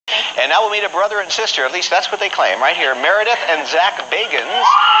And now we'll meet a brother and sister. At least that's what they claim. Right here, Meredith and Zak Bagans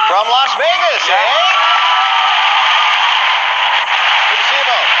from Las Vegas. Eh? Good to see you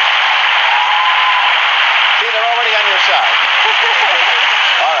both. See, they're already on your side.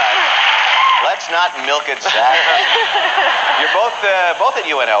 All right. Let's not milk it, Zak. You're both at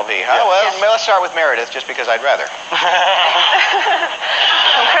UNLV, huh? Yes. Well, Yes. let's start with Meredith, just because I'd rather.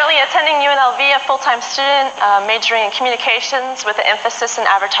 I'm currently attending UNLV, a full-time student, majoring in communications with an emphasis in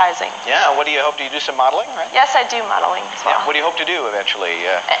advertising. Yeah, what do you hope? Do you do some modeling, right? Yes, I do modeling as well. Yeah, what do you hope to do eventually?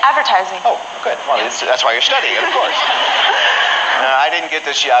 Advertising. Oh, good. Well, that's why you're studying it, of course. I didn't get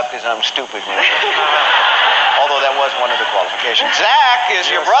this job because I'm stupid. Although that was one of the qualifications. Zak is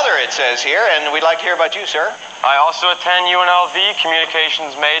your brother, it says here, and we'd like to hear about you, sir. I also attend UNLV,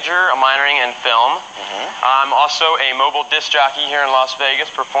 communications major, minoring in film. I'm also a mobile disc jockey here in Las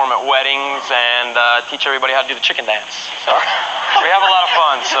Vegas, perform at weddings, and teach everybody how to do the chicken dance. So we have a lot of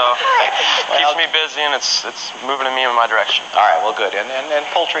fun, so it keeps me busy, and it's moving me in my direction. All right, well, good. And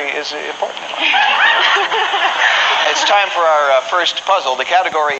poultry is important. It's time for our first puzzle. The category